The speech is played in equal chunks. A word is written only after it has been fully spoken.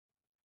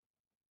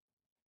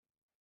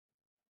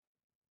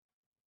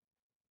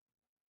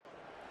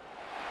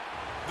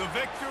The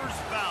victors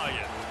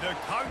valiant, the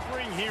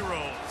conquering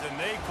heroes, and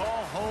they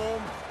call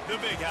home the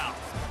Big House.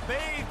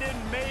 Bathed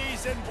in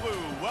maize and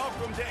blue,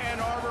 welcome to Ann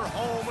Arbor,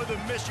 home of the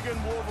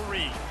Michigan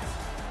Wolverines.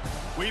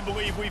 We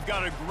believe we've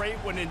got a great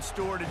one in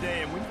store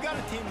today, and we've got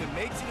a team that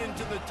makes it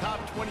into the top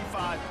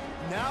 25.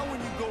 Now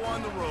when you go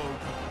on the road,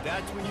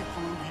 that's when you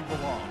prove you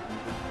belong.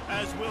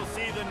 As we'll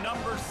see the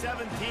number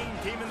 17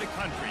 team in the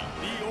country,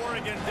 the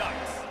Oregon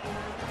Ducks,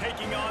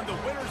 taking on the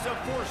winners of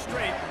 4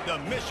 straight, the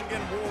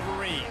Michigan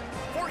Wolverines.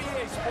 For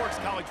EA Sports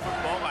College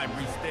Football, I'm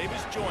Reese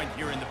Davis, joined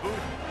here in the booth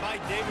by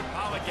David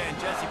Pollack and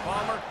Jesse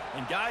Palmer.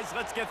 And guys,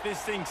 let's get this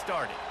thing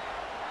started.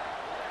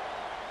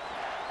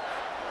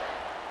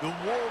 The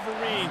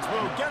Wolverines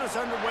will get us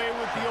underway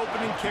with the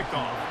opening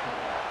kickoff.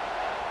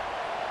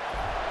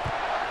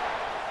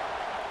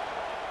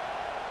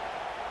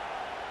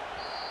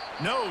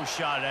 No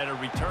shot at a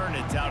return.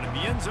 It's out of the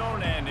end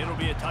zone, and it'll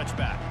be a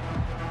touchback.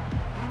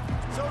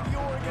 So the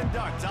Oregon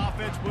Ducks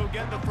offense will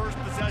get the first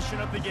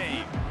possession of the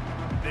game.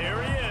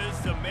 There he is,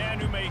 the man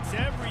who makes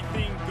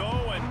everything go,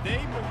 and they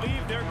believe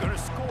they're going to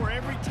score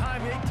every time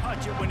they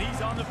touch it when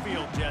he's on the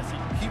field, Jesse.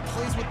 He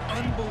plays with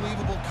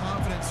unbelievable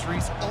confidence,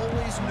 Reese.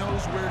 Always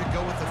knows where to go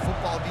with the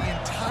football. The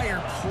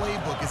entire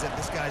playbook is at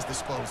this guy's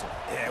disposal.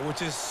 Yeah,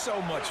 which is so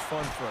much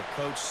fun for a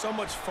coach, so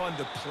much fun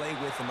to play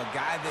with him, a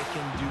guy that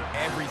can do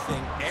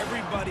everything.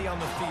 Everybody on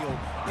the field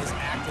is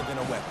active in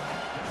a weapon.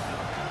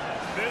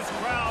 This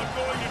crowd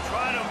going to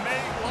try to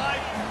make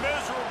life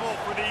miserable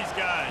for these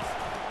guys.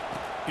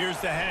 Here's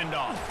the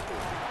handoff.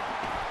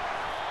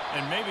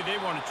 And maybe they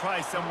want to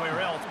try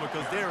somewhere else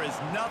because there is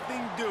nothing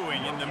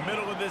doing in the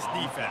middle of this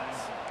defense.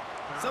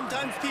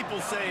 Sometimes people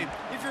say,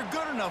 if you're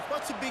good enough,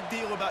 what's the big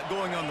deal about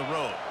going on the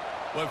road?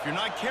 Well, if you're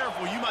not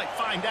careful, you might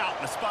find out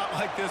in a spot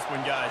like this one,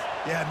 guys.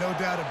 Yeah, no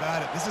doubt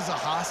about it. This is a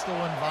hostile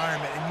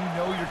environment, and you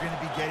know you're going to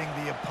be getting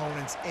the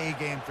opponent's A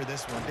game for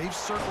this one. They've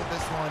circled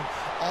this one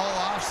all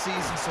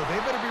offseason, so they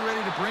better be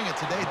ready to bring it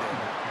today,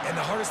 David. And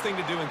the hardest thing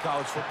to do in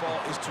college football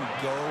is to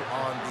go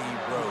on the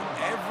road.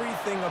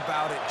 Everything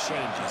about it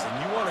changes, and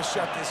you want to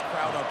shut this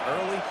crowd up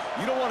early.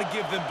 You don't want to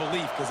give them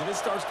belief, because if it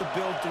starts to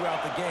build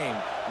throughout the game,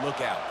 look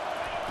out.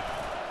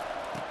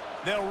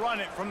 They'll run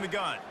it from the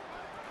gun.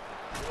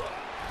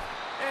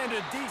 And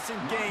a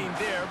decent gain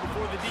there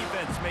before the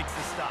defense makes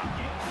the stop.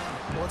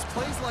 Well, it's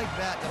plays like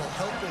that that'll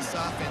help this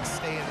offense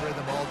stay in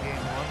rhythm all game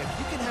long. If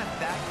you can have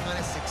that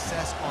kind of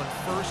success on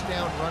first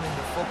down running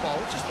the football,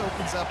 it just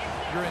opens up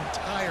your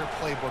entire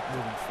playbook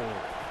moving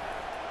forward.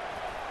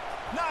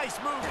 Nice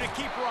move to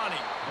keep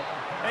running.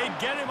 They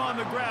get him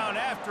on the ground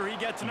after he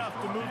gets enough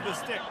to move the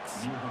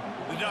sticks.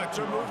 The Ducks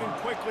are moving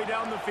quickly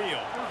down the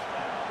field.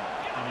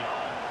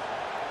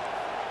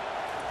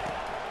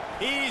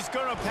 He's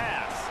going to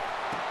pass.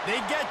 They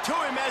get to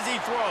him as he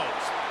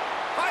throws.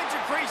 Finds a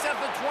crease at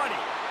the 20.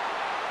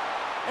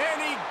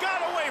 And he got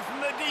away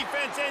from the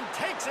defense and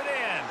takes it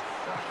in.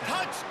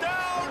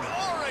 Touchdown,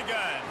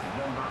 Oregon!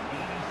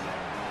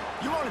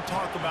 You want to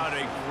talk about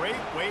a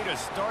great way to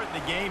start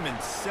the game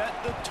and set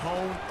the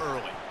tone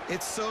early.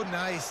 It's so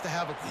nice to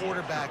have a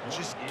quarterback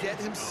just get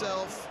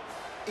himself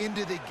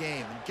into the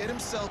game and get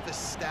himself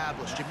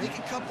established. You make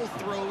a couple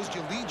throws,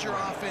 you lead your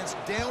offense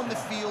down the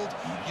field,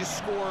 you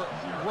score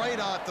right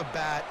off the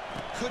bat.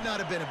 Could not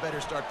have been a better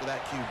start for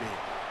that QB.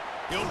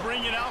 He'll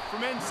bring it out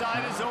from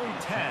inside his own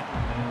 10.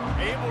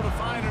 Able to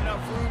find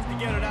enough room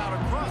to get it out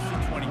across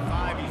the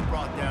 25. He's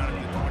brought down at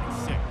the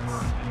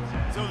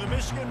 26. So the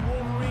Michigan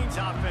Wolverines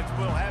offense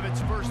will have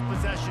its first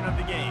possession of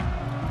the game.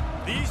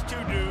 These two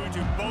dudes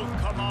who both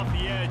come off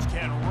the edge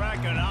can wreck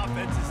an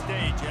offensive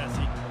stage,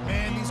 Jesse.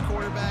 Man, these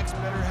quarterbacks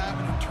better have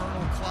an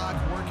internal clock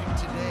working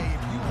today.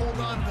 If you hold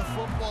on to the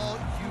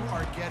football, you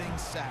are getting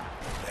sacked.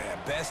 Yeah,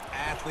 best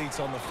athletes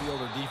on the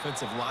field are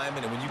defensive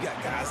linemen, and when you got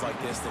guys like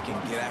this that can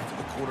get after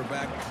the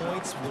quarterback,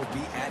 points will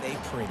be at a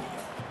premium.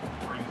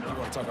 You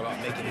want to talk about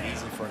making it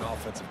easy for an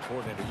offensive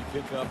coordinator.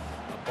 You pick up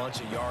a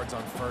bunch of yards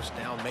on first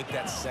down, make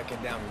that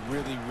second down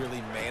really,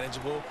 really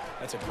manageable.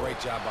 That's a great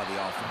job by the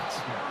offense.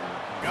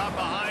 Got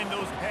behind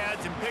those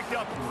pads and picked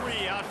up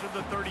 3 out to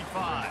the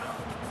 35.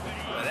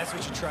 Now that's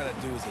what you try to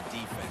do as a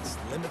defense.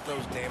 Limit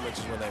those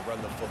damages when they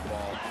run the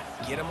football.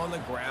 Get them on the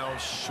ground,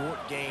 short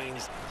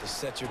gains to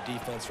set your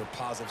defense for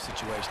positive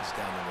situations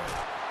down the road.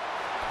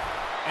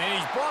 And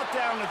he's brought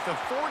down at the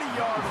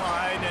 40-yard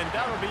line, and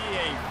that'll be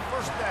a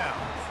first down.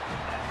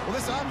 Well,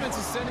 this offense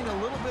is sending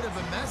a little bit of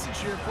a message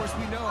here. Of course,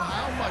 we know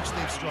how much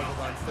they've struggled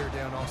on third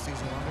down all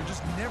season long. They're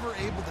just never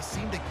able to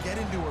seem to get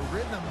into a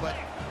rhythm. But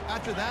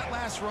after that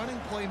last running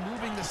play,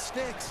 moving the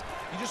sticks,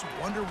 you just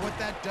wonder what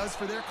that does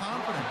for their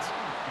confidence.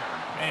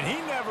 And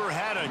he never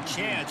had a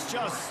chance,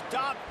 just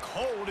stopped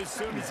cold as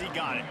soon as he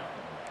got it.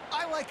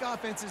 I like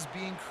offenses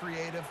being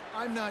creative.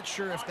 I'm not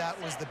sure if that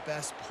was the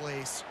best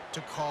place to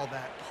call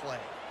that play.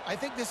 I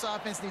think this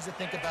offense needs to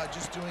think about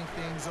just doing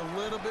things a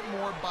little bit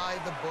more by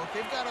the book.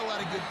 They've got a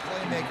lot of good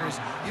playmakers.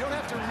 You don't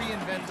have to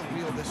reinvent the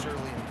wheel this early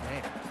in the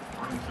game.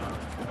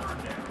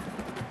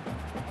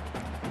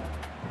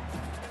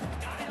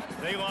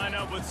 They line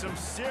up with some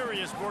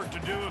serious work to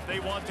do if they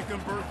want to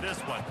convert this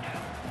one.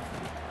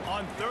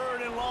 On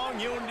 3rd and long,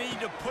 he'll need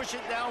to push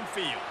it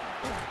downfield.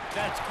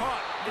 That's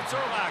caught. It's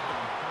Urlacher.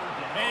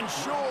 And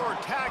Shore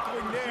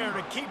tackling there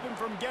to keep him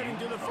from getting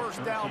to the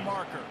first down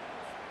marker.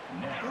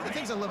 One of the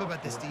things I love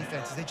about this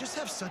defense is they just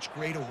have such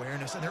great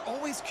awareness, and they're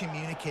always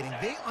communicating.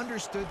 They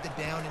understood the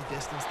down and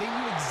distance. They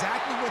knew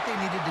exactly what they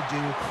needed to do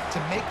to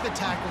make the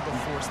tackle to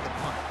force the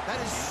punt. That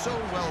is so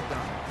well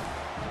done.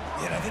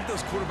 Yeah, and I think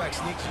those quarterback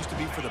sneaks used to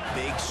be for the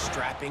big,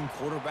 strapping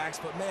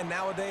quarterbacks. But, man,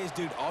 nowadays,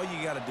 dude, all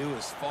you got to do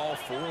is fall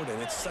forward,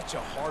 and it's such a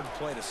hard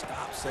play to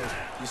stop. So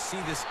you see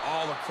this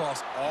all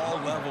across all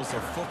levels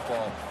of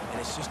football, and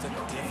it's just a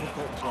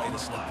difficult play to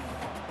stop.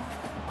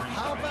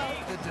 How about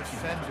the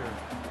defender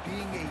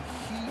being a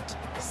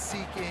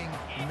heat-seeking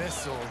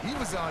missile? He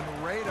was on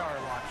radar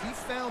lock. He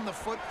found the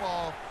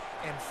football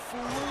and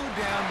flew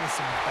down with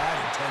some bad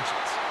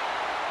intentions.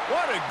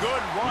 What a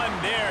good run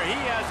there. He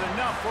has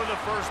enough for the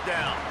first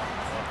down.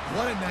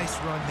 What a nice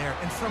run there.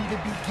 And from the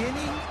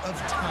beginning of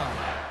time,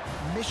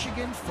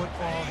 Michigan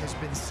football has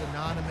been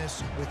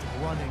synonymous with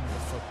running the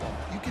football.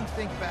 You can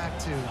think back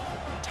to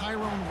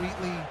Tyrone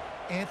Wheatley,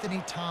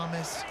 Anthony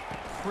Thomas,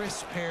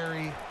 Chris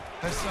Perry,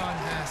 Hassan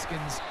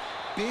Haskins,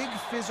 big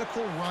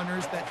physical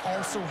runners that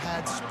also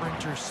had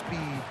sprinter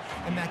speed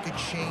and that could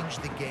change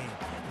the game.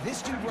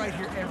 This dude right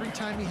here, every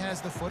time he has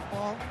the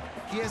football,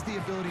 he has the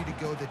ability to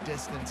go the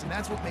distance, and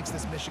that's what makes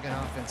this Michigan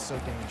offense so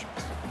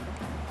dangerous.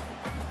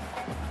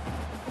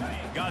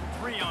 Got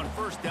 3 on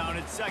first down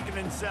at 2nd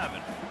and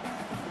 7.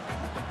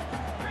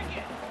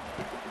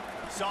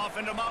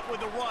 Softened him up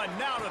with a run,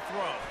 now to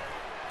throw.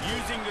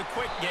 Using the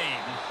quick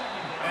game.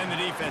 And the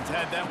defense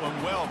had that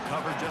one well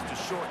covered, just a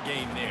short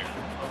gain there.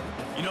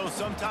 You know,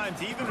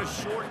 sometimes even a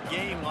short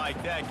game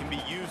like that can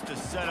be used to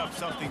set up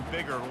something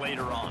bigger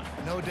later on.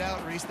 No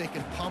doubt, Reese, they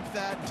can pump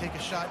that and take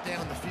a shot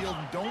down the field.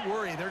 And don't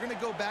worry, they're going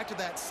to go back to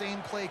that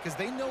same play because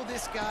they know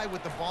this guy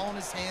with the ball in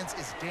his hands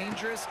is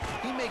dangerous.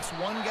 He makes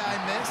one guy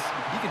miss,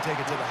 he can take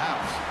it to the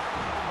house.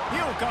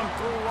 He'll come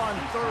through on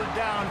 3rd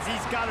downs.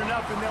 He's got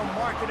enough, and they'll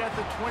mark it at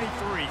the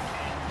 23.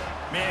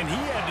 Man, he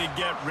had to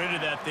get rid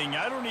of that thing.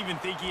 I don't even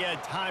think he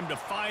had time to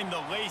find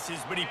the laces,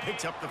 but he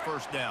picks up the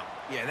first down.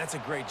 Yeah, that's a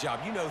great job.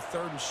 You know,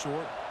 3rd and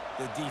short,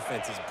 the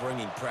defense is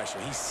bringing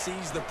pressure. He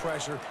sees the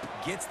pressure,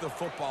 gets the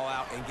football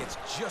out, and gets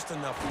just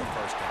enough for the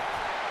first down.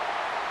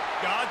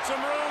 Got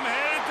some room,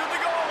 headed to the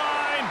goal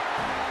line,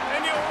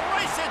 and you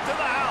race it to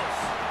the house.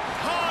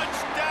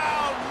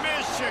 Touchdown,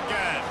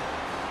 Michigan!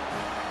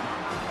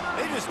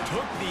 They just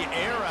took the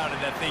air out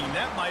of that thing.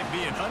 That might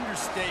be an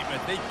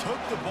understatement. They took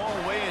the ball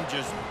away and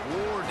just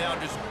wore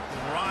down, just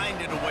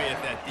grinded away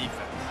at that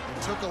defense.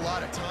 It took a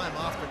lot of time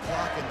off the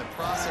clock in the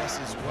process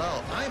as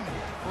well. I'm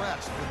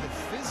impressed with the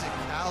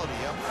physicality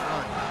up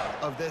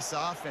front of this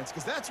offense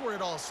because that's where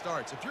it all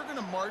starts. If you're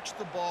going to march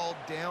the ball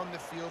down the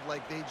field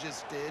like they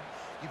just did,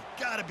 you've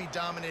got to be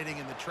dominating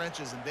in the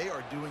trenches, and they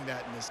are doing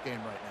that in this game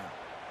right now.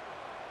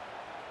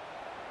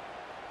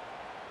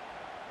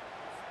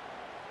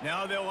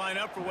 Now they'll line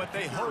up for what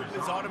they hope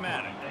is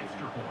automatic.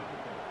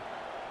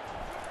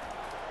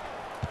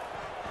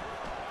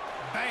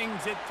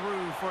 Bangs it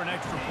through for an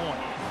extra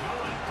point.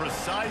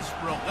 Precise,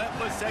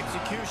 relentless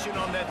execution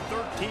on that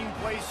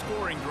 13-play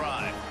scoring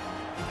drive.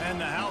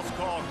 And the house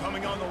call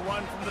coming on the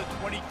run from the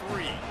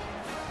 23.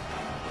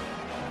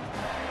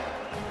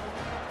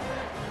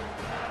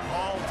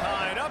 All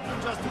tied up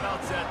and just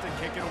about set to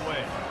kick it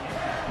away.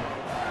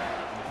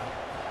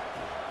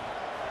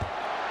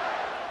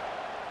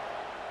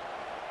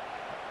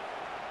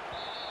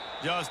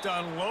 Just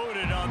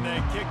unloaded on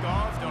that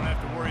kickoff. Don't have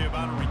to worry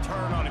about a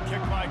return on a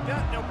kick like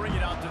that. They'll bring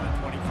it out to the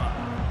 25.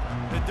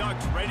 The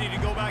Ducks ready to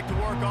go back to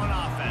work on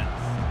offense.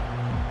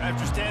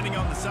 After standing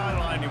on the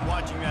sideline and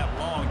watching that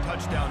long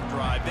touchdown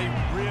drive, they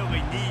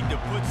really need to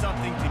put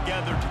something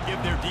together to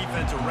give their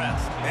defense a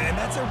rest. And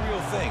that's a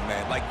real thing,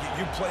 man. Like,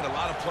 you played a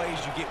lot of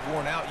plays, you get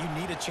worn out, you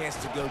need a chance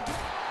to go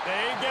deep.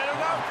 They get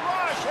enough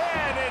rush,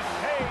 and it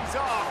pays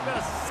off. The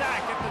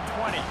sack at the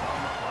 20.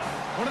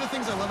 One of the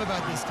things I love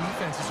about this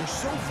defense is they're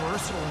so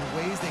versatile in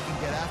ways they can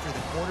get after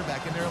the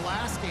quarterback. In their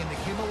last game, they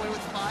came away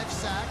with 5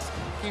 sacks,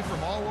 came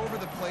from all over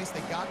the place.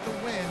 They got the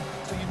win.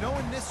 So you know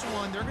in this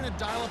one, they're going to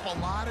dial up a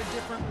lot of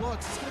different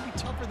looks. It's going to be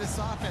tough for this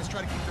offense to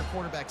try to keep their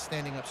quarterback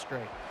standing up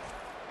straight.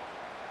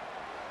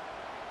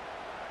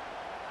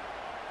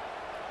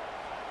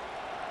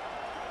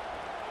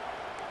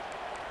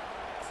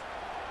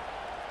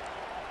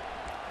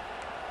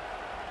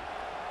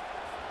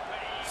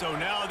 So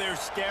now they're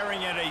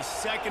staring at a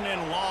 2nd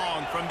and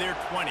long from their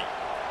 20.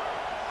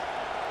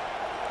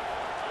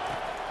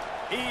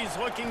 He's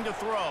looking to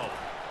throw.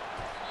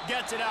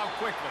 Gets it out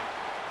quickly.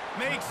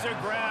 Makes a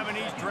grab, and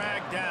he's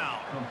dragged down.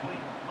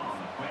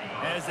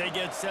 As they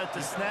get set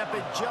to snap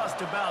it, just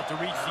about to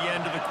reach the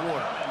end of the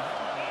quarter.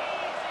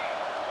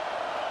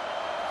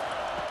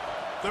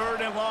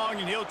 3rd and long,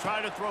 and he'll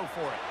try to throw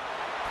for it.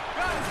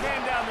 Got his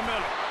hand down the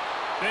middle.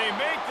 They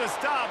make the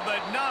stop, but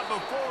not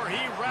before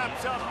he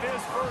wraps up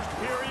this first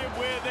period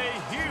with a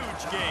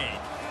huge gain.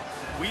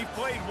 We've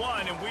played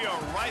one, and we are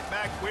right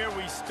back where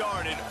we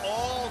started,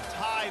 all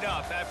tied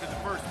up after the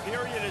first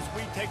period as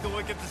we take a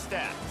look at the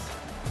stats.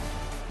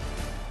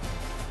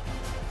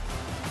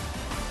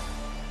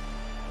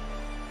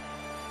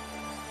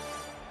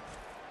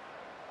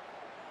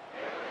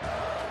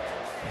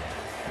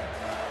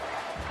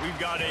 We've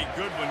got a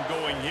good one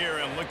going here,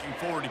 and looking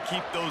forward to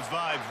keep those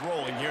vibes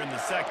rolling here in the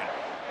second.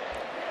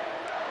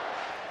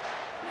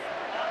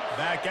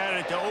 Back at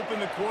it to open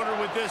the quarter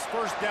with this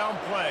first down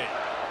play.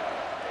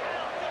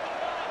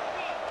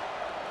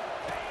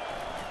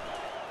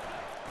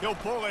 He'll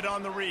pull it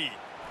on the read.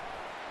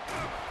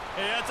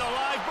 Hey, that's a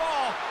live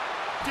ball.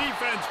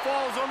 Defense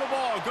falls on the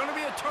ball. Going to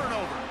be a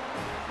turnover.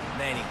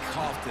 Man, he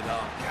coughed it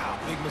up. God,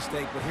 big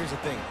mistake, but here's the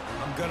thing.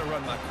 I'm going to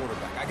run my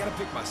quarterback. I got to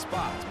pick my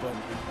spots, but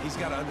he's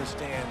got to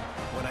understand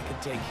when I can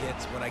take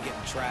hits, when I get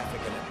in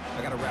traffic, and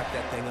I got to wrap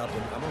that thing up.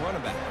 And I'm a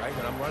running back, right?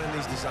 When I'm running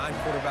these design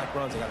quarterback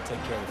runs, I got to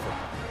take care of the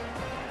football.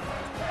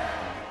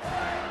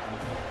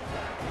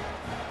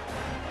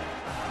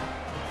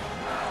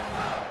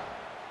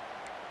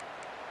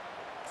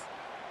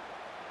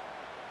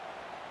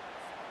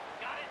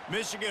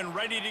 Michigan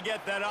ready to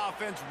get that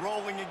offense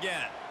rolling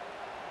again.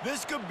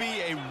 This could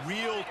be a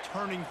real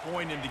turning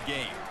point in the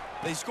game.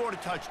 They scored a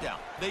touchdown.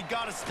 They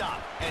got to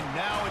stop. And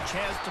now a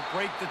chance to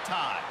break the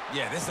tie.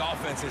 Yeah, this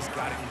offense has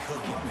got it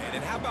cooking, man.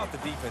 And how about the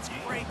defense?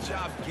 Great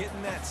job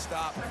getting that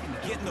stop,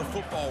 getting the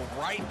football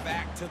right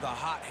back to the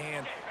hot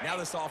hand. Now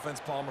this offense,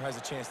 Palmer, has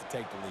a chance to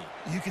take the lead.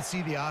 You can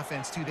see the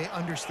offense, too. They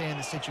understand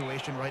the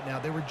situation right now.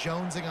 They were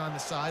jonesing on the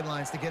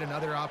sidelines to get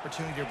another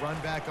opportunity to run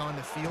back on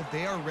the field.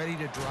 They are ready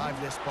to drive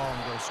this ball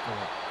and go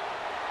score.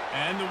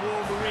 And the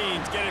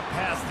Wolverines get it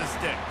past the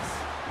sticks.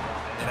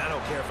 And I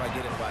don't care if I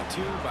get it by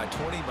 2, by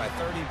 20, by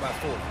 30, by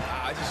 40.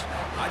 I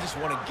just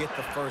want to get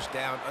the first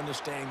down,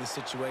 understanding the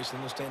situation,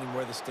 understanding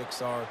where the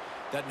sticks are.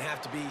 Doesn't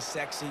have to be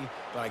sexy,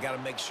 but I got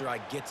to make sure I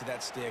get to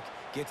that stick,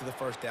 get to the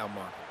first down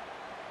mark.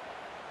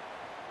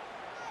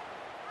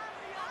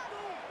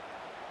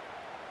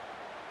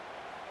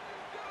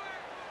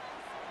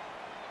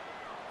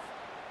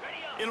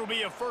 It'll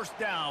be a first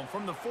down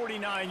from the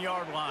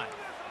 49-yard line.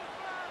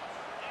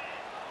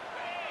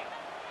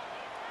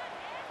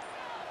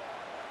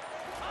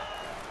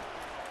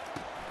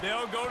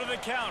 They'll go to the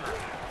counter.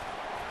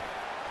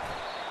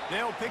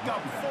 They'll pick up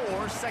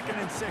 4, 2nd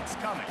and 6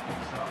 coming.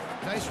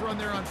 Nice run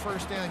there on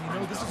first down. You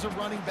know, this is a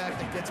running back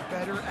that gets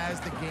better as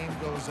the game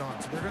goes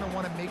on. So they're going to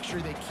want to make sure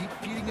they keep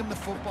feeding him the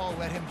football,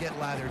 let him get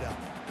lathered up.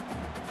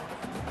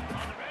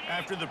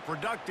 After the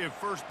productive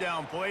first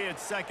down play,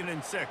 it's 2nd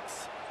and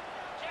 6.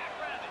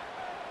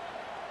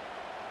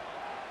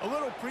 A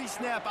little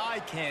pre-snap eye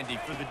candy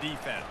for the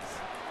defense.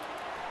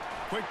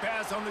 Quick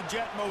pass on the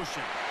jet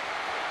motion.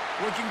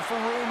 Looking for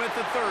room at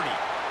the 30.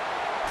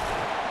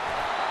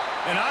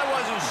 And I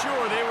wasn't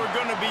sure they were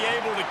going to be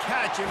able to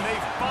catch him. They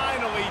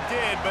finally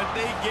did, but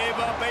they gave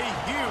up a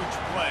huge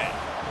play.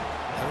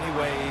 How many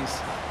ways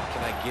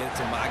can I get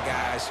to my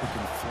guys who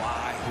can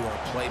fly, who are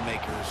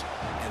playmakers,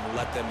 and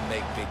let them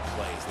make big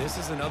plays? This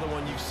is another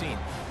one you've seen.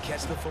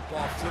 Catch the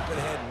football, flip it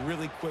ahead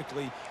really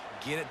quickly,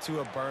 get it to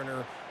a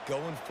burner,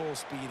 going full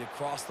speed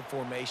across the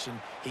formation.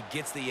 He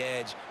gets the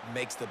edge,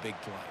 makes the big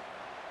play.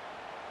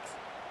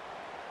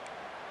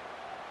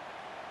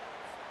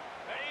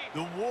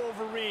 The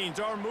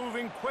Wolverines are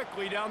moving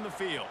quickly down the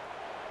field.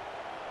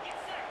 Get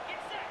set, get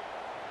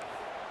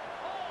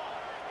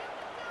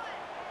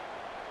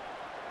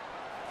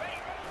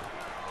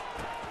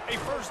set. A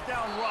first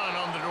down run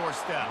on the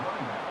doorstep.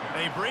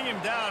 They bring him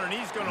down, and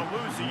he's going to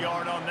lose a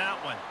yard on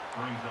that one.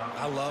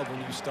 I love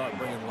when you start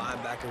bringing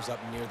linebackers up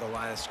near the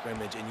line of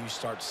scrimmage and you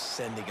start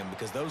sending them,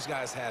 because those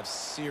guys have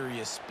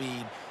serious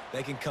speed.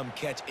 They can come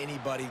catch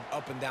anybody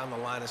up and down the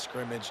line of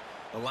scrimmage.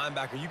 The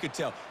linebacker, you could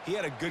tell, he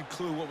had a good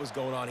clue what was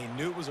going on. He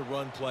knew it was a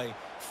run play,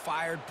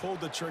 fired, pulled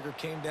the trigger,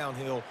 came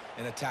downhill,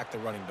 and attacked the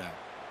running back.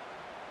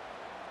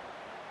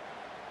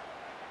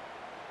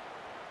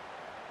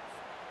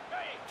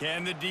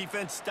 Can the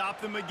defense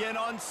stop them again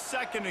on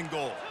 2nd and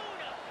goal?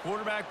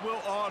 Quarterback will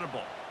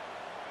audible.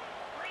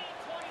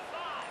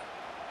 325.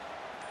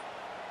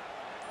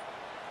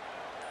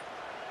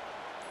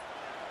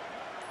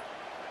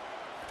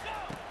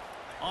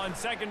 On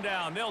 2nd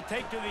down, they'll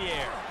take to the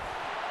air.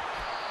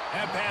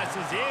 That pass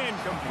is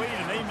incomplete,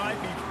 and they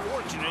might be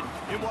fortunate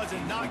it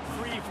wasn't knocked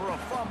free for a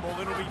fumble.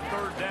 It'll be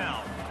 3rd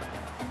down.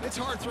 It's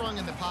hard throwing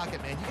in the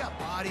pocket, man. You got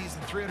bodies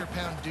and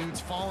 300-pound dudes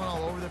falling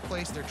all over the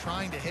place. They're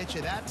trying to hit you.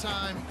 That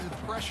time, the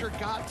pressure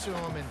got to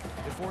them, and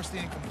it forced the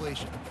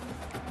incompletion.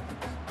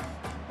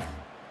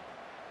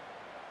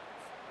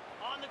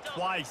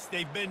 Twice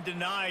they've been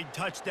denied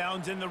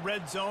touchdowns in the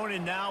red zone,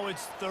 and now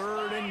it's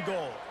 3rd and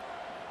goal.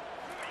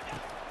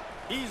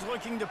 He's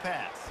looking to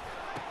pass.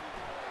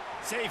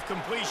 Safe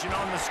completion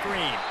on the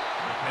screen.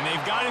 And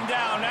they've got him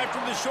down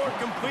after the short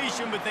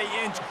completion, but they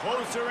inch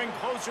closer and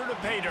closer to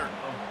pay dirt.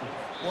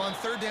 Well, on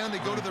 3rd down, they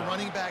go to the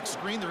running back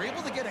screen. They're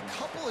able to get a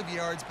couple of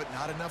yards, but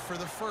not enough for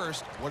the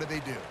first. What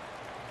do?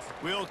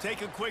 We'll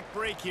take a quick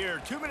break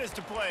here. 2 minutes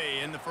to play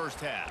in the first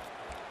half.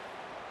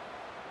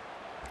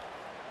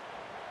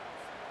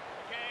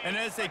 And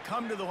as they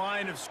come to the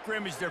line of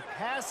scrimmage, they're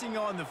passing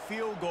on the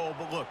field goal.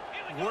 But look,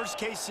 worst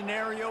case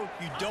scenario,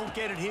 you don't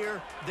get it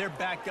here, they're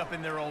backed up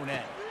in their own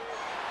end.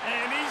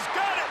 And he's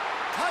got it!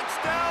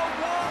 Touchdown,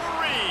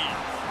 Wolverines!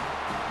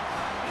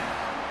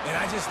 And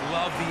I just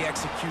love the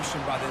execution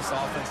by this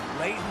offense.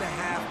 Late in the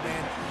half,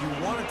 man,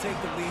 you want to take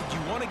the lead.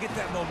 You want to get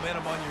that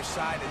momentum on your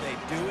side, and they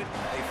do it.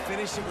 They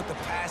finish it with the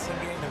passing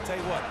game. I'll tell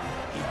you what,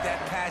 keep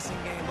that passing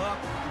game up.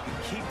 You can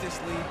keep this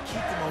lead,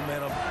 keep the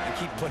momentum, and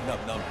keep putting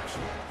up numbers.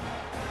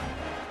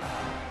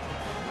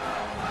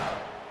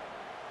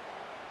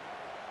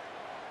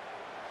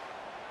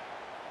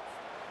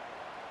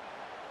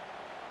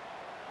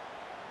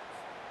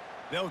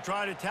 They'll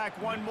try to tack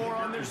one more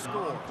on their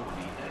score.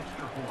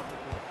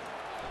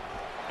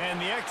 And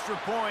the extra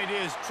point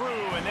is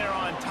true, and they're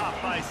on top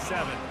by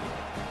 7.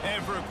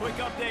 And for a quick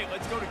update,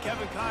 let's go to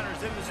Kevin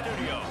Connors in the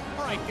studio.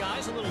 All right,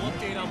 guys, a little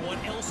update on what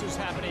else is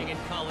happening in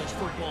college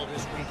football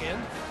this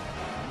weekend.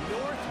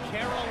 North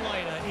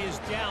Carolina is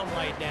down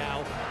right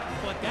now,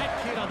 but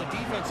that kid on the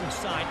defensive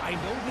side, I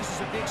know this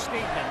is a big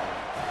statement,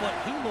 but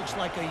he looks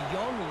like a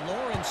young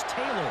Lawrence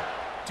Taylor.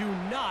 Do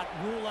not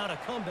rule out a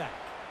comeback.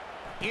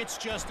 It's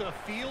just a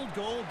field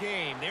goal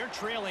game. They're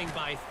trailing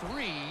by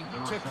 3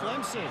 to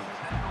Clemson.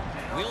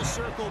 We'll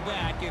circle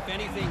back if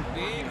anything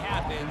big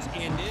happens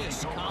in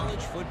this college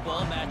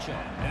football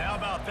matchup. And how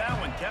about that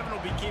one? Kevin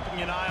will be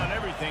keeping an eye on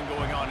everything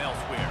going on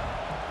elsewhere.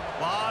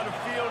 A lot of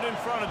field in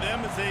front of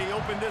them as they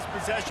open this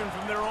possession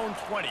from their own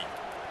 20.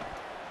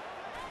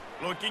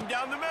 Looking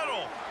down the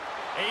middle.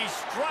 A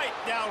strike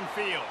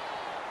downfield.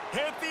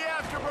 Hit the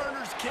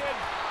afterburners, kid.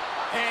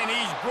 And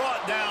he's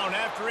brought down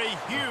after a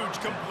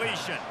huge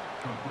completion.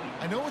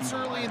 I know it's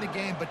early in the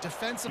game, but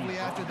defensively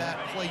after that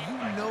play, you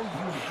know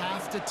you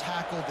have to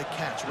tackle the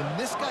catch. When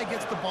this guy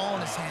gets the ball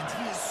in his hands,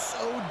 he is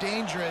so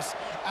dangerous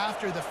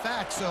after the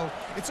fact. So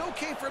it's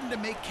okay for him to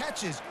make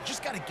catches. You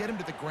just got to get him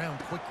to the ground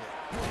quickly.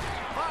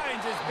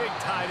 Finds his big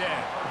tight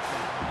end.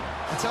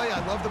 I tell you,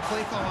 I love the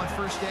play call on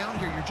first down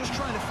here. You're just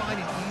trying to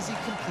find an easy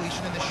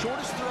completion, and the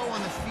shortest throw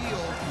on the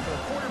field for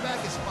a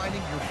quarterback is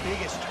finding your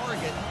biggest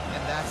target,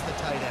 and that's the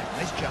tight end.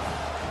 Nice job.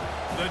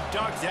 The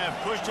Ducks have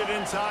pushed it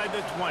inside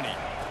the 20.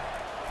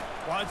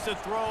 Wants to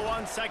throw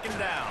on second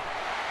down.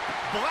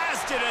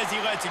 Blasted as he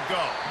lets it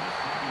go.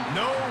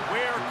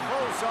 Nowhere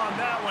close on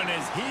that one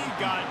as he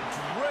got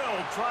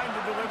drilled trying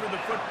to deliver the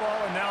football,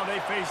 and now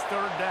they face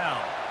third down.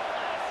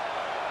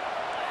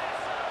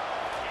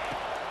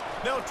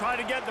 They'll try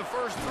to get the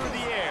first through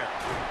the air.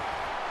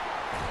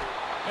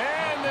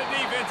 And the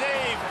defense,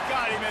 they've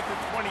got him at the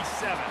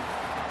 27.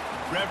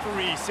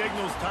 Referee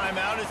signals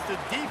timeout. It's the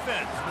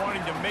defense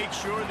wanting to make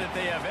sure that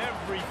they have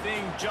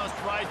everything just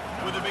right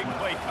with a big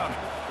play coming.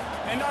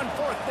 And on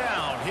fourth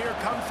down, here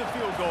comes the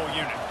field goal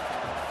unit.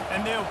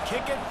 And they'll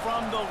kick it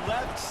from the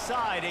left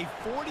side, a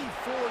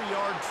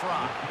 44-yard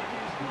try.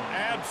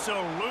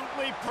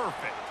 Absolutely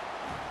perfect.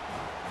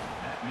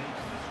 That makes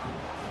the score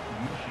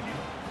Michigan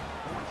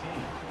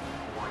 14,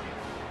 Oregon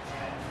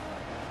 10.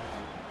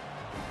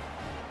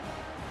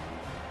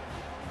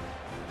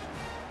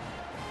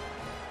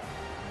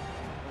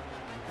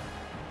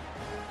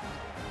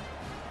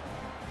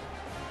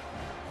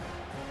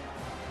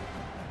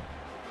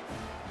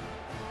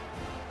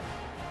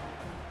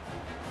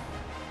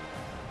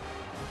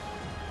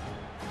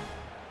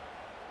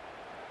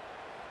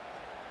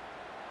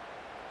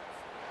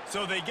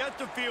 So they get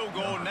the field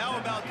goal, now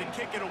about to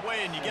kick it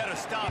away, and you get a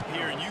stop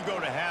here, and you go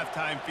to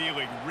halftime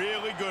feeling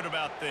really good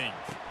about things.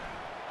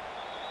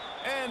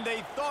 And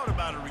they thought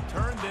about a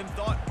return, then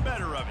thought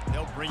better of it.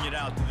 They'll bring it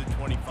out to the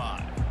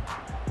 25.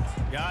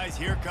 Guys,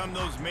 here come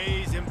those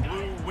maize and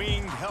blue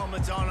winged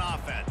helmets on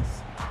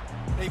offense.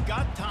 They've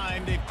got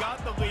time, they've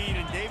got the lead,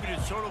 and David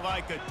is sort of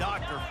like a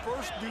doctor.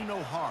 First, do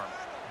no harm.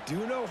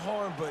 Do no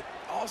harm, but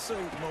also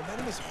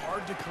momentum is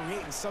hard to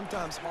create and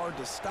sometimes hard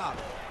to stop.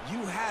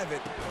 You have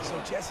it, so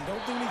Jesse,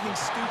 don't do anything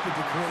stupid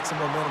to create some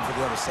momentum for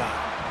the other side.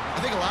 I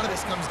think a lot of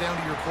this comes down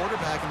to your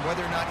quarterback and whether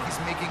or not he's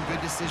making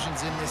good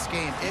decisions in this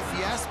game. If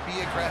yes,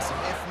 be aggressive.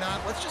 If not,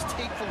 let's just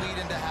take the lead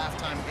into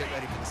halftime and get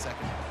ready for the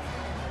second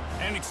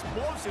half. An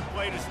explosive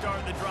play to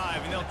start the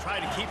drive, and they'll try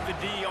to keep the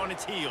D on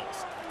its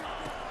heels.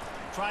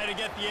 Try to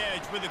get the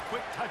edge with a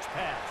quick touch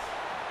pass.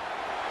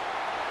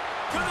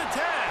 To the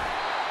 10.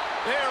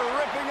 They're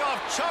ripping off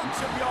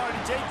chunks of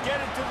yardage. They get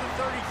it to the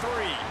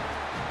 33.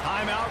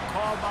 Timeout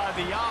called by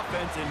the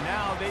offense, and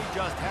now they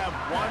just have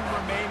one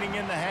remaining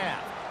in the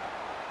half.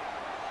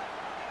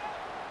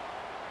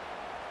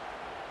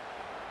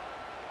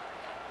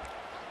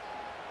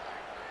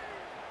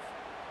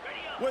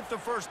 With the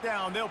first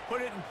down, they'll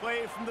put it in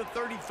play from the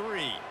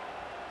 33.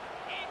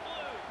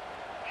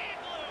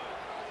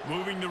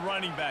 Moving the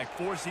running back,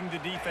 forcing the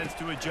defense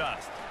to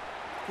adjust.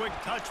 Quick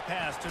touch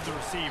pass to the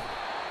receiver.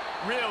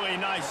 Really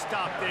nice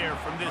stop there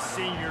from this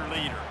senior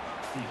leader.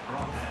 He's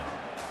brought down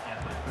at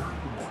the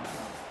 31.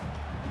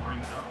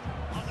 Brings up.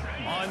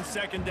 On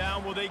second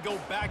down, will they go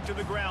back to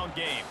the ground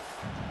game?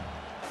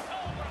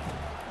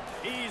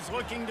 He's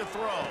looking to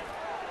throw.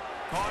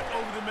 Caught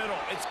over the middle.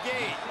 It's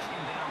Gage.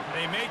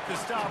 They make the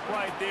stop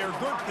right there.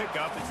 Good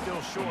pickup. It's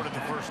still short of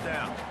the first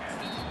down.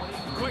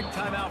 Quick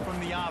timeout from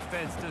the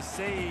offense to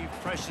save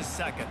precious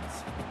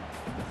seconds.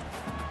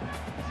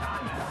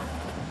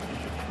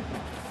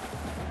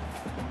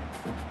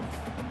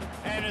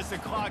 And as the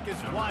clock is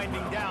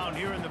winding down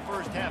here in the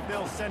first half,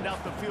 they'll send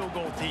out the field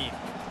goal team.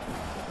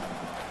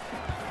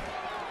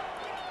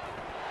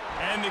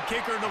 And the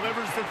kicker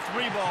delivers the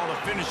 3-ball to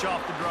finish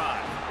off the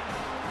drive.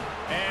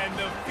 And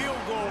the field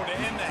goal to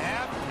end the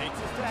half takes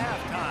us to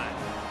halftime.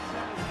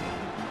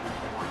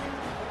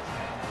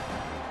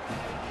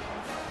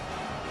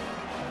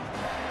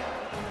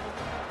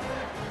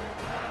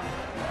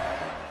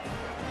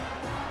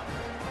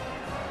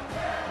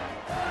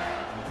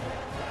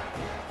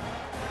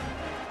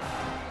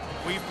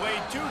 We've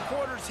played 2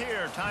 quarters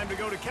here. Time to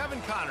go to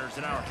Kevin Connors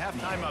in our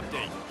halftime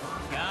update.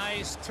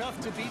 Guys, tough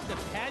to beat the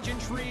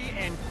pageantry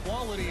and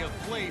quality of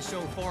play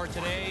so far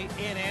today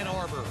in Ann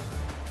Arbor.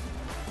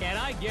 And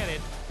I get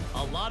it.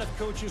 A lot of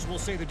coaches will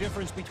say the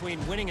difference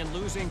between winning and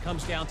losing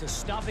comes down to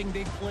stopping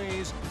big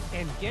plays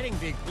and getting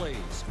big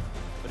plays.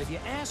 But if you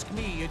ask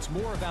me, it's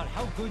more about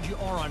how good you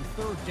are on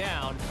 3rd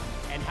down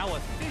and how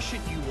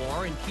efficient you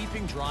are in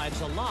keeping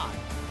drives alive.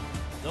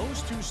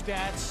 Those 2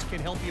 stats can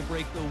help you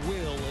break the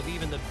will of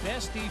even the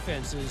best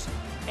defenses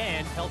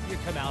and help you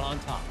come out on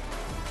top.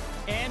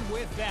 And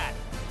with that,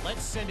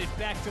 let's send it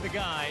back to the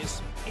guys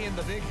in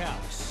the big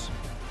house.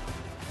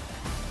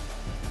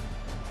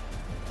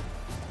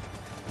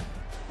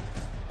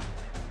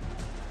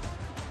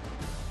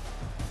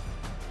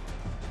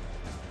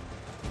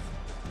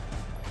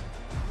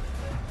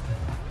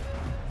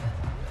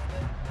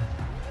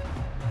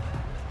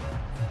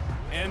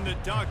 And the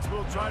Ducks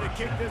will try to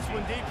kick this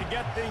one deep to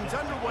get things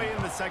underway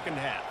in the second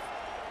half.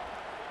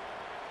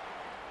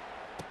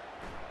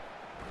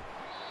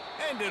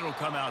 And it'll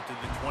come out to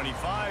the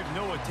 25.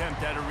 No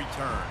attempt at a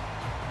return.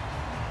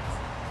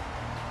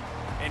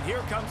 And here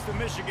comes the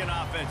Michigan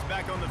offense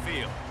back on the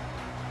field.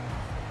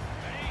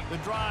 The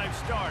drive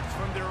starts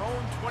from their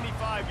own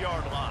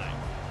 25-yard line.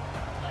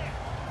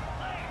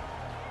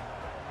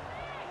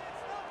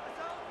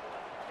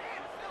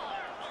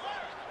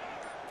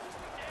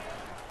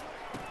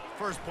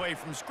 First play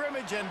from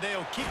scrimmage, and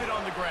they'll keep it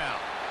on the ground.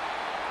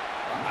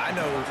 I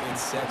know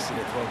it's sexy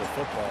to throw the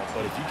football,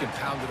 but if you can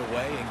pound it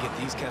away and get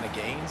these kind of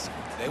gains,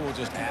 they will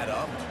just add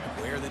up,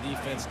 wear the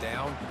defense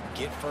down,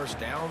 get first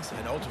downs,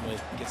 and ultimately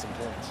get some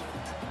points.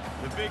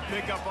 The big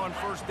pickup on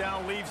first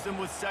down leaves them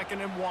with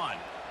 2nd and 1.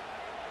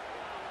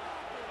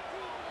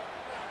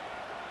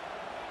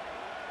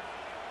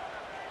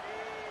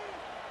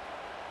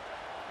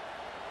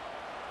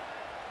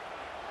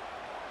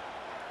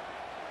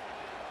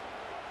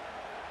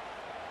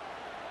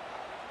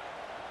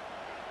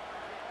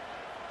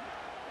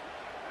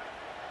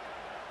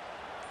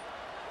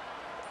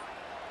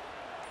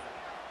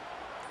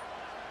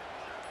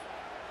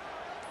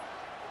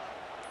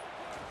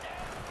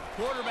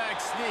 Quarterback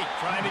sneak,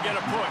 trying to get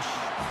a push.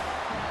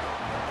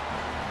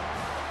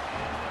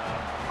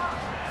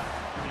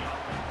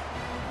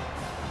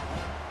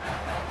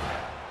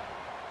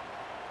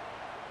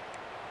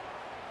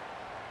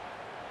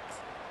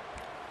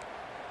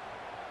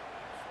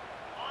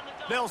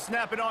 They'll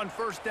snap it on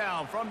first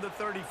down from the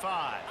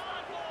 35.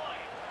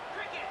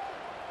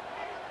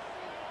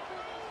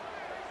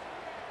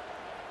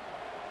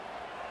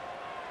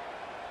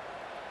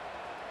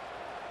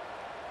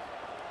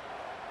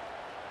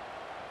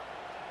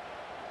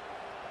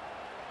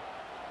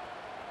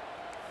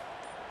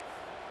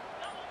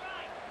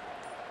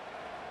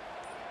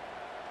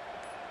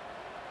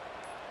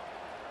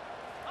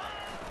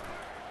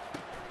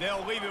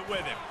 They'll leave it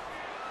with him.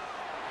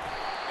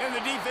 And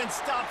the defense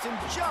stops him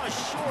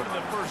just short of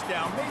the first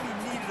down. Maybe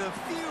needed a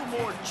few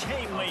more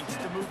chain links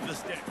to move the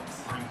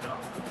sticks.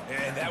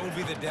 And that would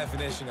be the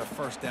definition of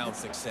first down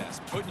success.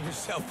 Putting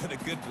yourself in a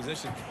good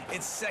position.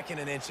 It's 2nd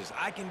and inches.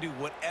 I can do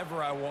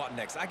whatever I want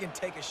next. I can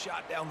take a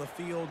shot down the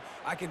field.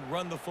 I can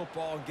run the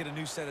football and get a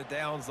new set of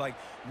downs. Like,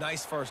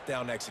 nice first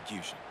down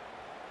execution.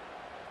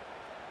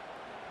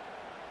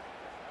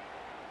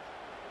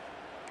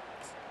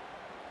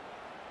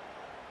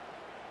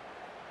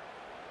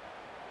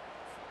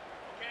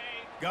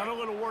 Got a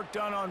little work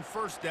done on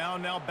first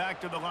down. Now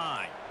back to the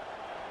line.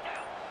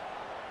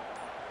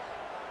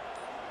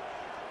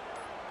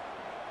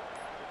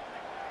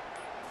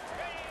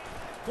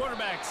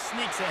 Quarterback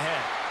sneaks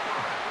ahead.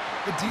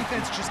 The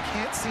defense just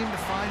can't seem to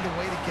find a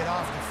way to get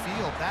off the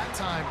field. That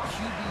time,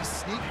 QB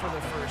sneak for the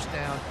first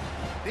down.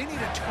 They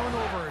need a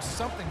turnover or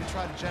something to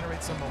try to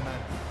generate some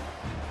momentum.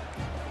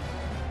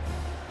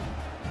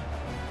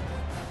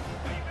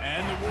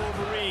 And the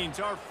Wolverines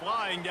are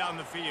flying down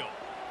the field.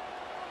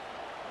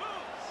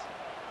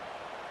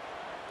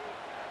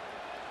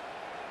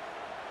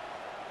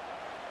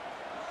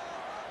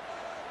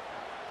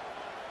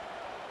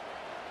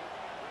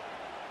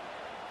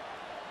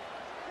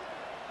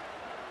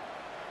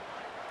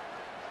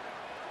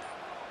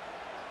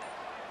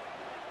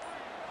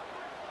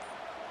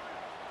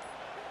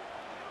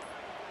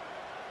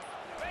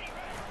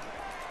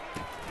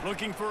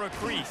 Looking for a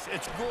crease.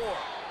 It's Gore.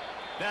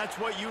 That's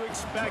what you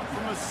expect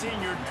from a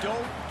senior.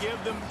 Don't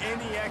give them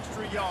any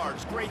extra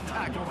yards. Great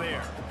tackle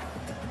there.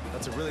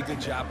 That's a really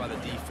good job by the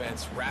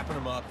defense, wrapping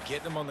them up,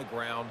 getting them on the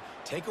ground.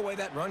 Take away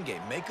that run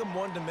game. Make them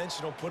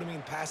one-dimensional, put them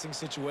in passing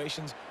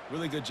situations.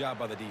 Really good job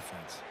by the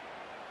defense.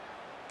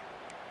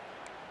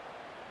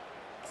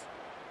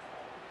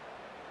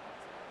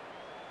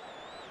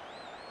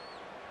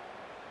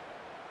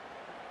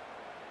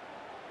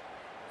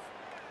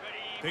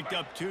 Picked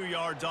up 2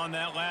 yards on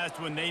that last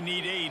one. They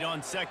need 8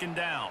 on second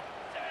down.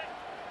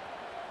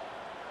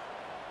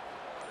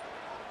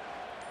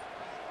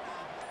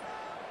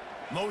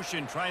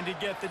 Motion trying to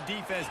get the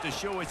defense to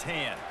show his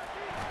hand.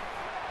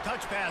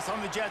 Touch pass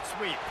on the jet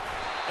sweep.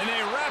 And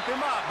they wrap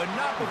him up, but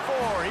not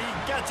before he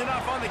gets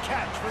enough on the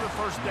catch for the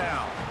first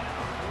down.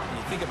 When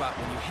you think about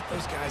when you hit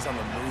those guys on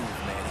the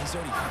move, man, he's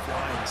already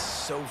flying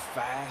so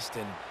fast,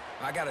 and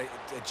I got to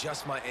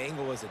adjust my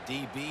angle as a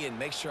DB and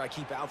make sure I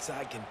keep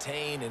outside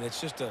contained, and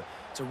it's a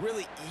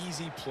really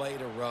easy play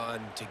to run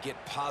to get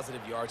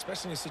positive yards,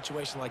 especially in a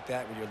situation like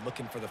that where you're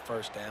looking for the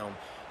first down.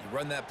 You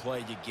run that play,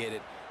 you get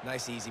it.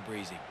 Nice, easy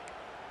breezy.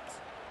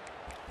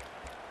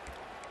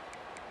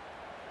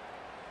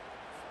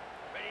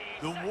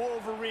 The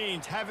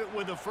Wolverines have it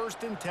with a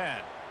 1st and 10.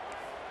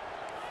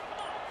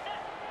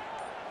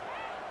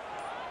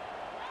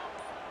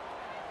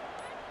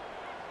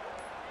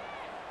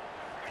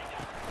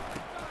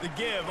 The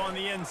give on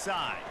the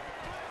inside.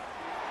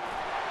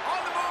 On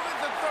the move at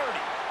the 30.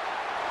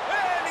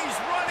 And he's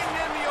running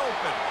in the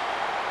open.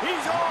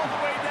 He's all the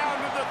way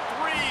down to the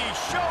 3.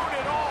 Showed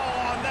it all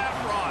on that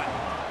run.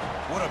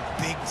 What a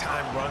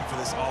big-time run for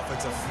this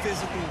offense. A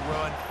physical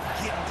run,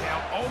 getting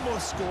down,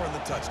 almost scoring the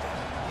touchdown.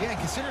 Yeah, and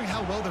considering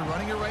how well they're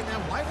running it right now,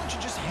 why don't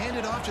you just hand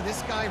it off to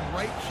this guy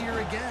right here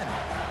again?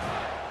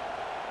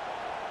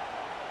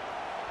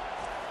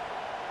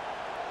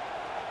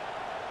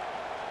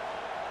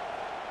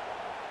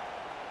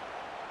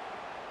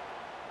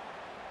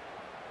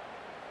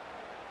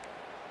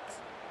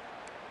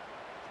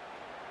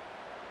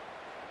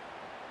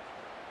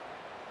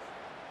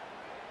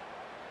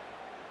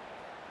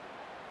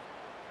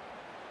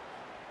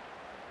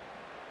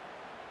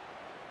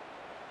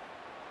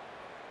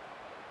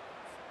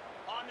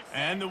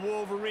 And the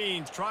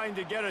Wolverines trying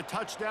to get a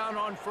touchdown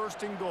on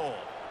 1st and goal.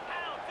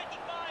 Pound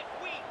 55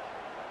 weak.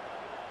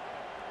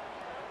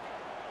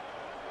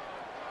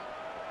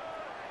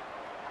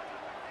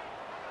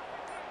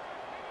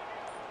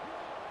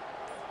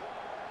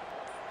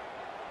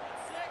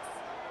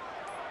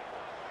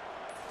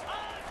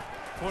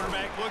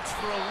 Quarterback looks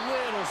for a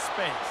little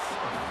space.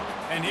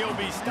 And he'll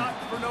be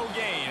stopped for no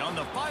gain on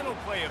the final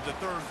play of the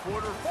 3rd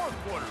quarter. 4th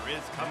quarter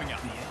is coming up.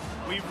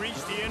 We've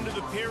reached the end of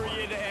the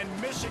period, and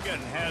Michigan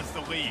has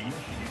the lead.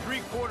 3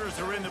 quarters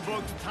are in the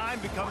books. Time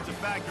becomes a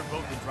factor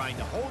both in trying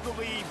to hold the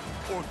lead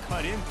or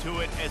cut into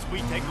it as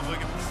we take a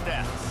look at the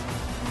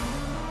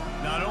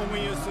stats. Not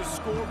only is the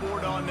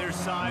scoreboard on their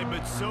side,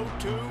 but so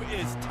too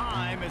is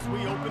time as we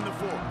open the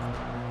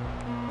 4th.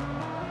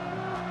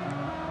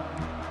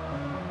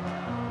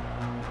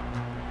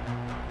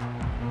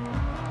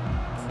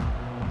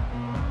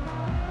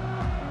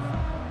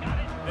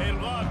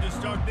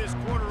 Start this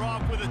quarter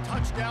off with a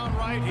touchdown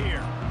right here.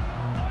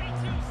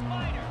 42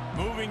 Spider.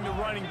 Moving the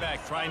running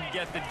back, trying to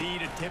get the D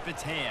to tip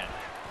its hand.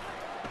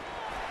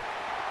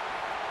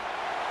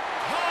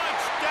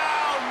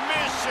 Touchdown,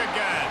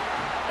 Michigan!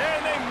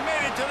 And they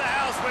made it to the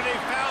house when they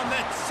found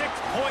that 6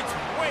 points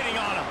waiting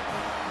on them.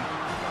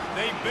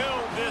 They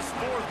build this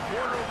 4th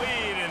quarter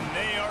lead, and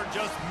they are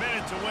just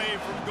minutes away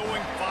from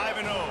going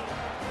 5-0.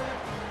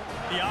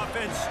 The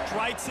offense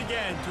strikes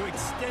again to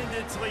extend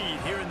its lead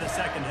here in the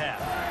 2nd half.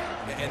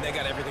 And they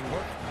got everything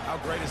working. How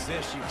great is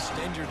this? You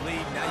extend your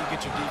lead, now you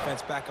get your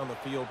defense back on the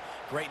field.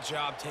 Great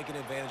job taking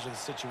advantage of the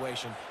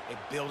situation and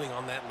building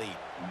on that lead.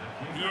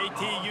 The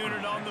AT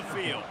unit on the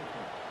field.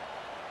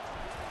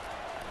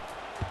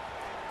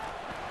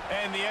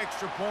 And the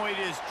extra point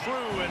is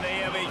true, and they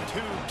have a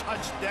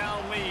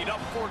 2-touchdown lead, up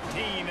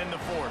 14 in the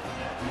 4th.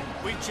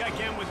 We check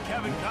in with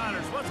Kevin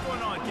Connors. What's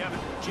going on, Kevin?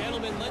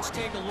 Gentlemen, let's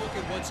take a look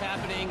at what's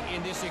happening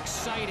in this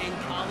exciting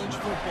college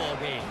football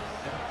game.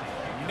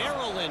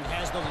 Maryland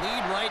has the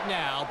lead right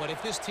now, but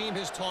if this team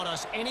has taught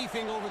us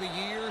anything over the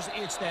years,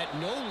 it's that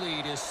no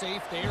lead is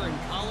safe there in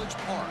College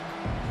Park.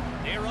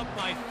 They're up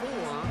by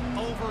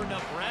 4 over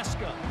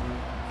Nebraska.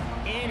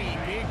 Any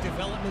big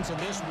developments in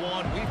this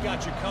one, we've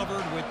got you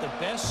covered with the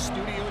best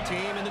studio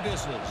team in the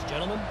business.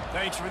 Gentlemen?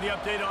 Thanks for the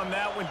update on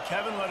that one,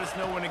 Kevin. Let us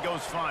know when it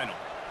goes final.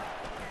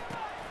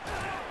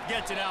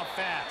 Gets it out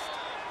fast.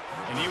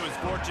 And he was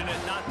fortunate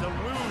not to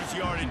lose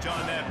yardage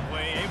on that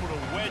play, able to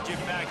wedge it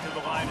back to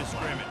the line of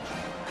scrimmage.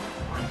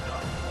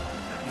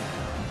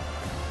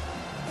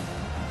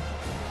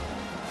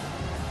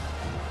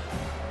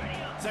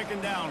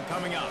 Second down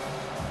coming up.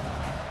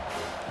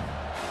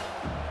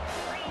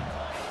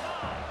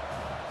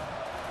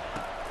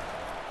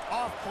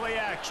 Off play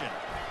action.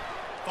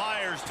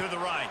 Fires to the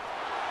right.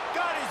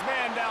 Got his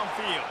man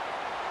downfield.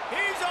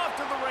 He's off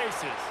to the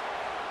races.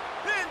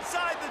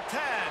 Inside the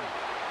 10.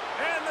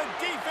 And the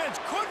defense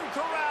couldn't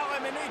corral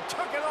him, and he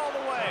took it all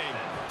the way.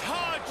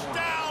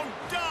 Touchdown,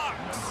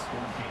 Ducks!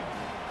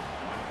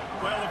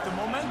 Well, if the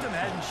momentum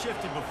hadn't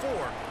shifted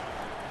before,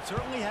 it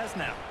certainly has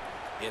now.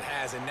 It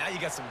has, and now you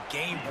got some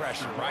game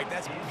pressure, right?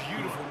 That's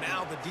beautiful.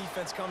 Now the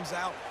defense comes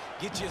out,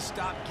 get you a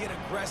stop, get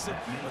aggressive,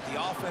 but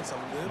the offense a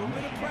little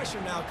bit of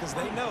pressure now because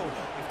they know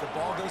if the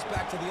ball goes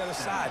back to the other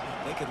side,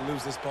 they could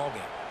lose this ball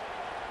game.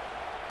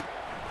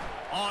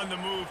 On the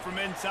move from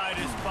inside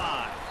his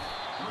 5.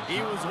 He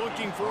was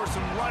looking for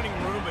some running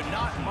room, but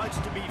not much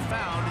to be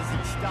found as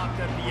he stopped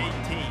at the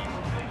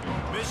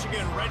 18.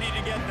 Michigan ready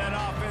to get that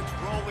offense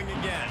rolling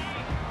again.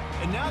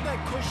 And now that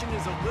cushion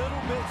is a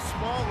little bit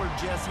smaller,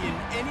 Jesse, and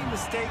any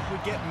mistake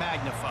would get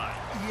magnified.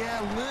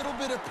 Yeah, a little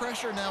bit of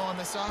pressure now on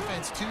this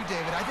offense too,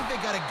 David. I think they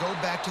got to go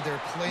back to their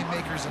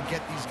playmakers and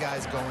get these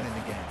guys going in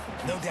the game.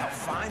 No doubt,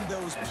 find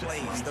those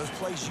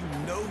plays you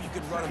know you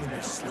can run them in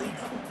your sleep.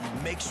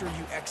 You make sure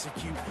you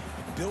execute,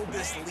 build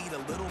this lead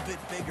a little bit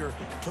bigger,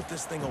 put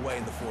this thing away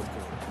in the fourth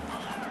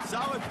quarter.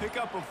 Solid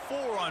pickup of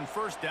 4 on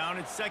first down.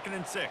 It's 2nd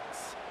and 6.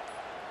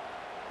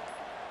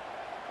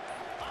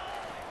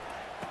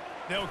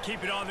 They'll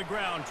keep it on the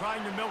ground,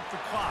 trying to milk the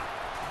clock.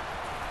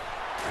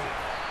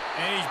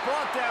 And he's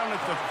brought down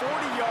at the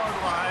 40-yard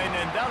line,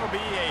 and that'll be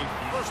a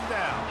first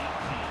down.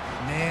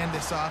 Man,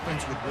 this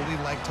offense would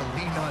really like to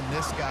lean on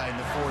this guy in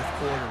the fourth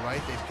quarter,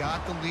 right? They've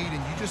got the lead,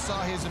 and you just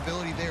saw his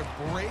ability there,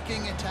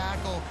 breaking a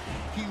tackle.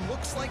 He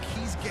looks like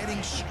he's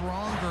getting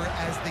stronger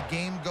as the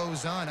game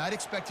goes on. I'd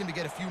expect him to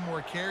get a few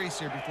more carries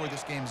here before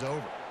this game's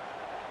over.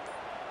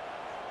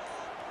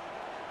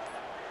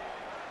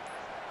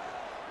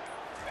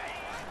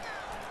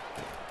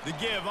 The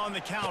give on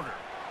the counter.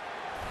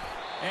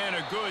 And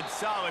a good,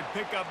 solid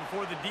pickup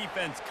before the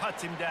defense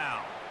cuts him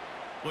down.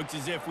 Looks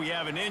as if we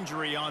have an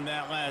injury on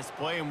that last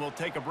play, and we'll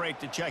take a break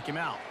to check him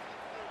out.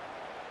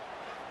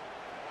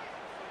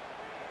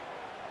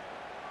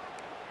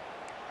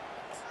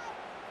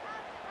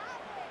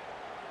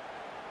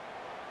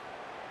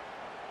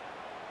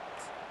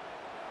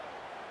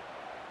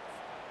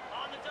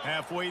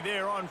 Halfway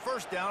there on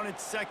first down,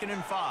 it's 2nd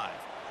and 5.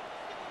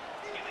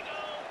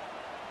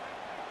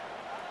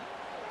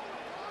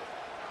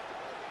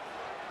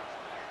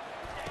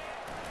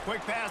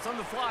 Quick pass on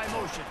the fly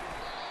motion.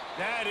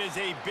 That is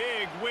a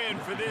big win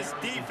for this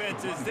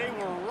defense as they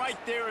were right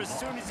there as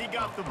soon as he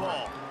got the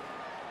ball.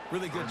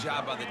 Really good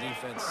job by the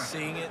defense,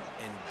 seeing it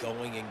and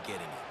going and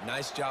getting it.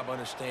 Nice job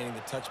understanding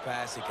the touch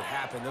pass. It could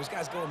happen. Those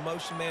guys go in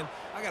motion, man.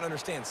 I got to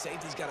understand,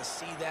 safety's got to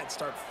see that,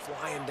 start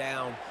flying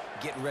down,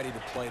 getting ready to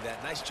play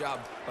that. Nice job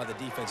by the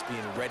defense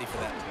being ready for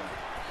that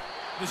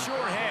play. The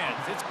short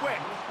hands, it's quick.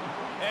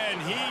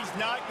 And he's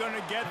not going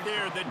to get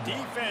there. The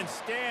defense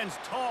stands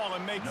tall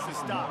and makes the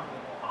stop.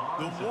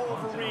 The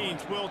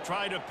Wolverines will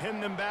try to pin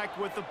them back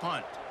with the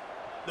punt.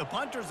 The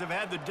punters have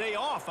had the day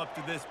off up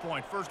to this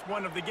point. First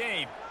one of the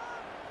game.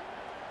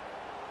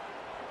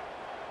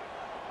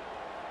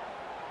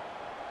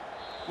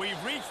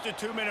 We've reached a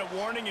 2-minute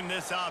warning in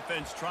this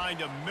offense, trying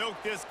to milk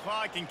this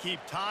clock and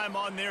keep time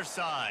on their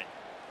side.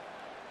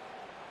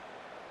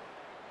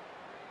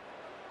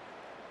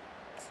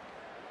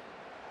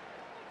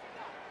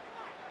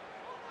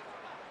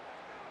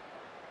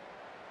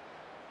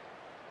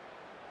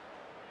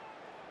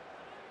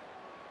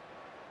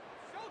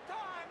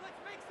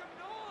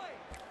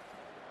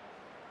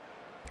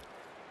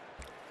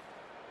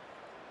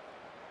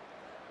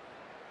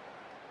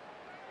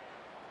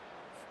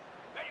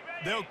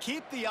 They'll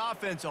keep the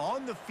offense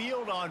on the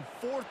field on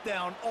 4th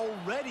down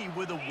already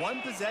with a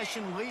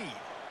 1-possession lead.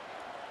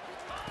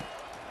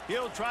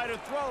 He'll try to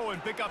throw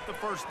and pick up the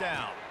first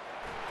down.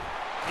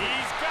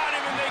 He's got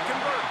him, and they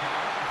convert.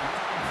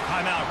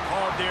 Timeout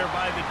called there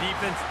by the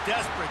defense,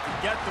 desperate to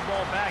get the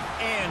ball back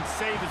and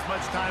save as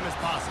much time as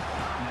possible.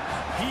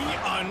 He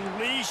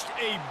unleashed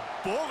a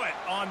bullet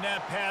on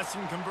that pass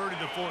and converted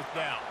the 4th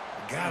down.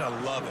 Gotta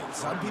love it.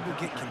 Some people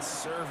get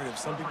conservative.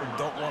 Some people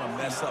don't want to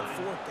mess up.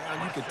 4th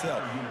down, you could tell.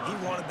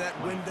 He wanted that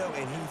window,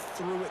 and he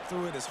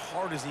threw it as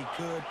hard as he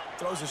could.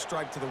 Throws a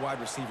strike to the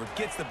wide receiver.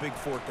 Gets the big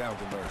 4th down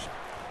conversion.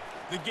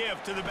 The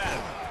give to the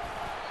back.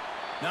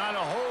 Not a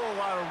whole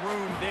lot of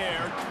room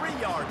there. 3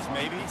 yards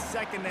maybe.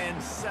 2nd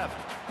and 7.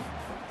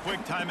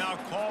 Quick timeout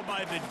called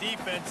by the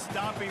defense,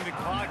 stopping the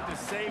clock to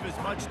save as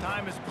much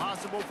time as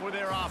possible for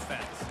their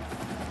offense.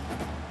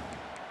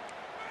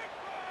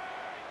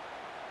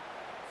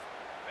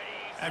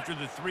 After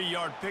the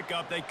 3-yard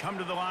pickup, they come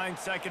to the line,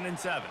 2nd and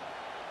 7.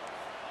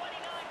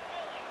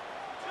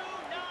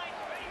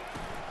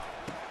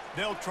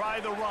 They'll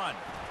try the run.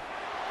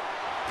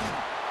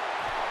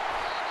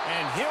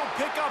 And he'll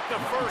pick up the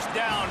first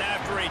down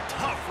after a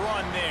tough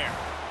run there.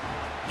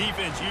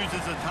 Defense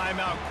uses a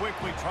timeout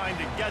quickly, trying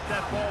to get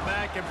that ball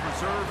back and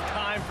preserve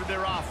time for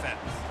their offense.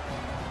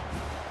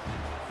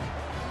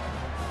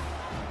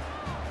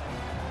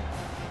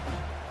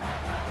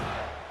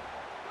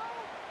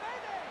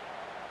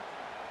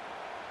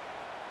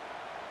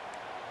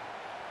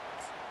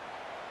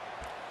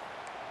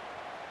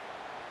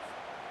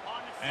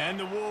 And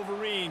the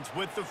Wolverines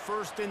with the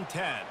 1st and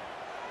 10.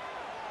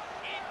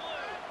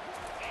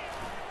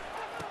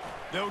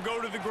 They'll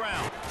go to the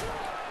ground.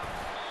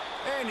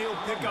 And he'll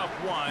pick up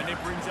one. It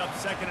brings up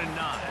 2nd and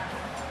 9.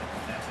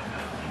 That's a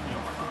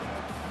 19-yarder.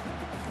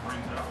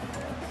 Brings up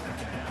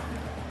 2nd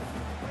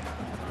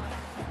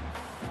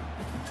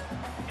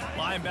down.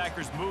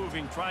 Linebackers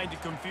moving, trying to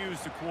confuse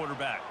the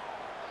quarterback.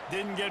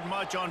 Didn't get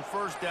much on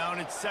 1st down.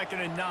 It's 2nd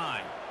and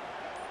 9.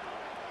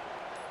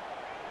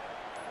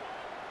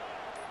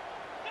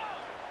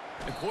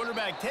 The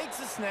quarterback takes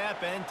a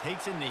snap and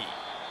takes a knee.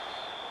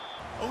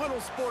 A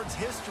little sports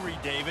history,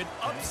 David.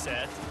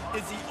 Upset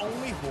is the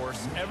only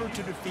horse ever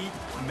to defeat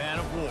Man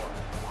of War.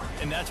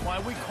 And that's why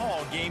we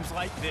call games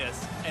like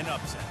this an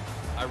upset.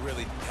 I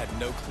really had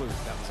no clue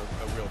that was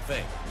a real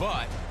thing.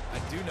 But I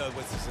do know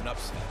this is an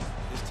upset.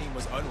 This team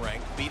was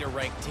unranked, beat a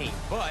ranked team.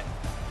 But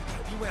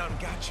you went out and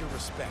got your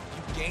respect.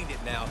 You gained it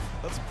now.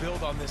 Let's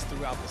build on this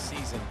throughout the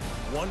season.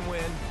 One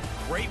win,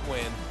 great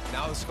win.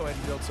 Now let's go ahead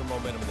and build some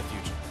momentum in the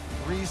future.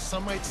 Reese,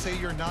 some might say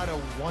you're not a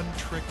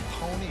one-trick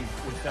pony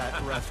with that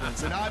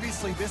reference. And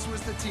obviously, this was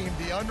the team,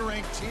 the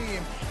unranked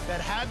team, that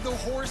had the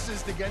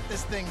horses to get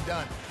this thing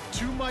done.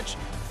 Too much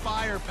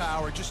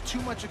firepower, just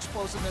too much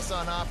explosiveness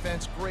on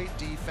offense, great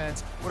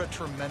defense. What a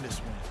tremendous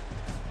win.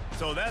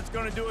 So that's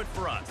going to do it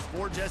for us.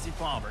 For Jesse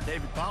Palmer,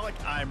 David Pollack,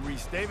 I'm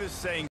Reese Davis saying